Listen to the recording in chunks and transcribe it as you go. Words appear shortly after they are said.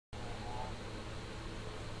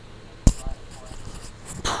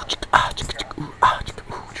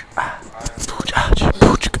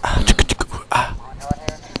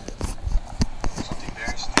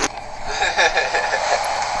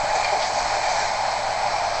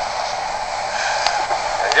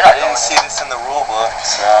didn't see this in the rule book,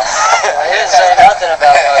 so. I didn't say nothing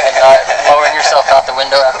about not lowering yourself out the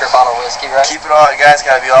window after a bottle of whiskey, right? Keep it all, you guys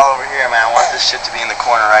gotta be all over here, man. I want this shit to be in the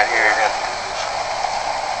corner right here.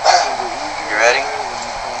 You ready?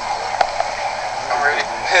 I'm ready.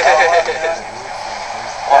 There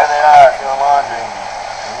they are, doing laundry.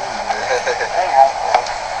 Hang on.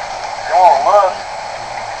 Come on, look.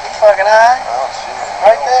 You fucking high? Oh, shit.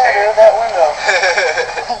 Right there, dude, that window.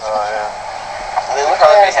 Oh, yeah. They look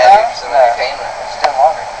Probably at be heavy for some entertainment. It's still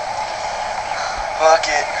longer. Fuck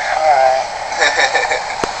it. Alright.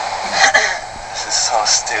 This is so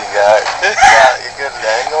stupid. You got an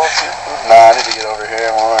angle too? Nah, I need to get over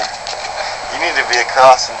here more. You need to be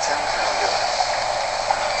across in Tim's room.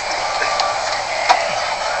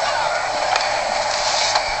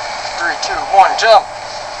 3, 2, 1, jump!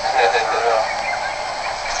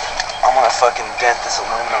 I'm gonna fucking dent this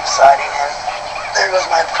aluminum siding in. There goes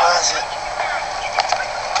my deposit.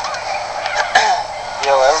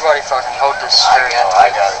 Yo, everybody fucking hold this straight. I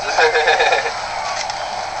got it.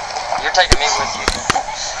 You're taking me with you.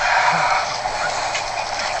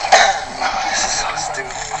 This is so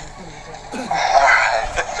stupid.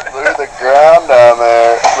 Alright. Look at the ground down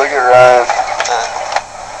there. Look at Ryan.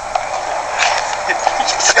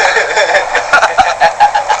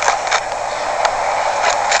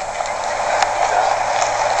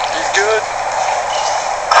 He's good.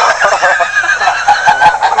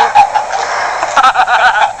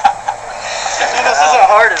 Dude, this isn't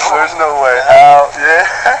hard at all. There's no way out. Yeah.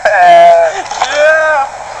 Yeah.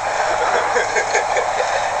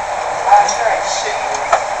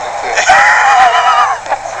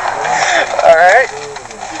 Alright.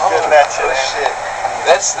 Keep getting that shit. Oh, shit.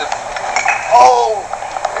 That's the... Oh!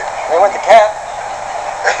 They went to cap.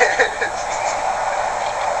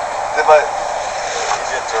 But...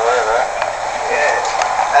 You get to it, right? Yeah.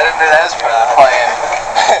 I didn't know that was part of the plan.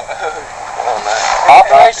 Oh, nice.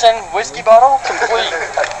 Operation whiskey bottle complete.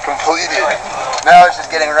 Completed. Now it's just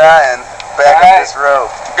getting Ryan back up this row.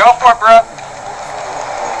 Go for it, bro.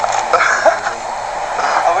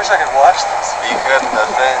 I wish I could watch this. You couldn't have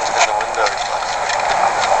been in the window.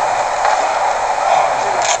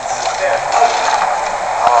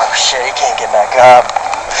 Oh shit, he can't get back up.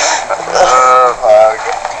 Oh fuck.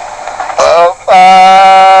 Oh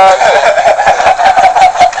fuck.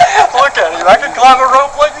 Look at him, I can climb a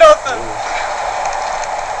rope like nothing.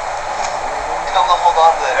 Tell him to hold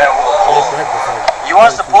on to that. You want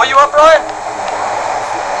us to pull you up, Ryan?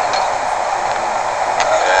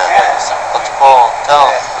 Let's pull. Tell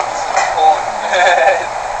him.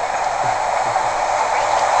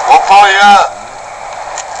 We'll pull you up.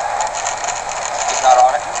 He's not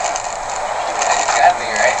on it. He's gotta be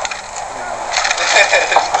right.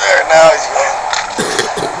 There, now he's going.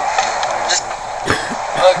 Just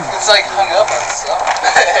Look, it's like hung up on something.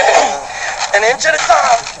 an inch at a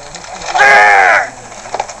time.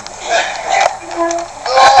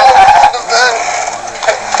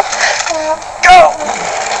 Go!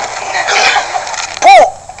 Pull!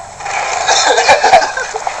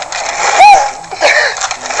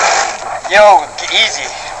 Yo, easy.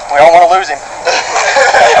 We don't want to lose him.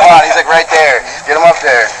 Come on, he's like right there. Get him up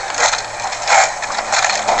there.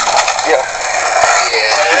 Yeah.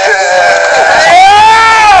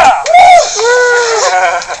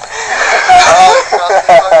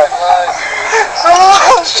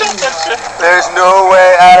 Oh, shut that shit. There's no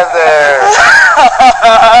way out of there.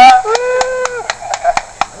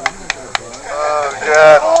 Oh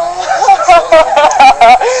god.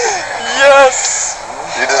 Yes.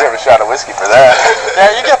 You deserve a shot of whiskey for that.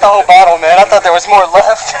 Yeah, you got the whole bottle, man. I thought there was more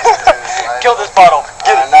left. Kill this bottle.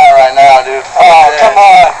 Get it. Not right now, dude. Oh, come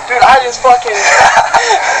on. Dude, I just fucking...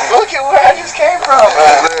 Look at where I just came from.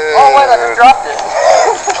 Oh, wait, I just dropped it.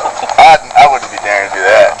 I wouldn't be daring to do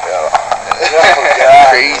that, though.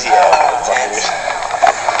 Crazy. I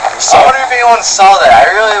wonder if anyone saw that. I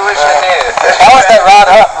really wish I knew. How was that rod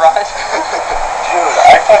up, right? Dude,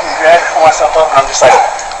 I fucking grabbed pull myself up and I'm just like,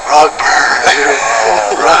 rug burn, dude.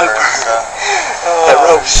 Rug burn. That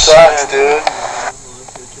rope sucks, dude.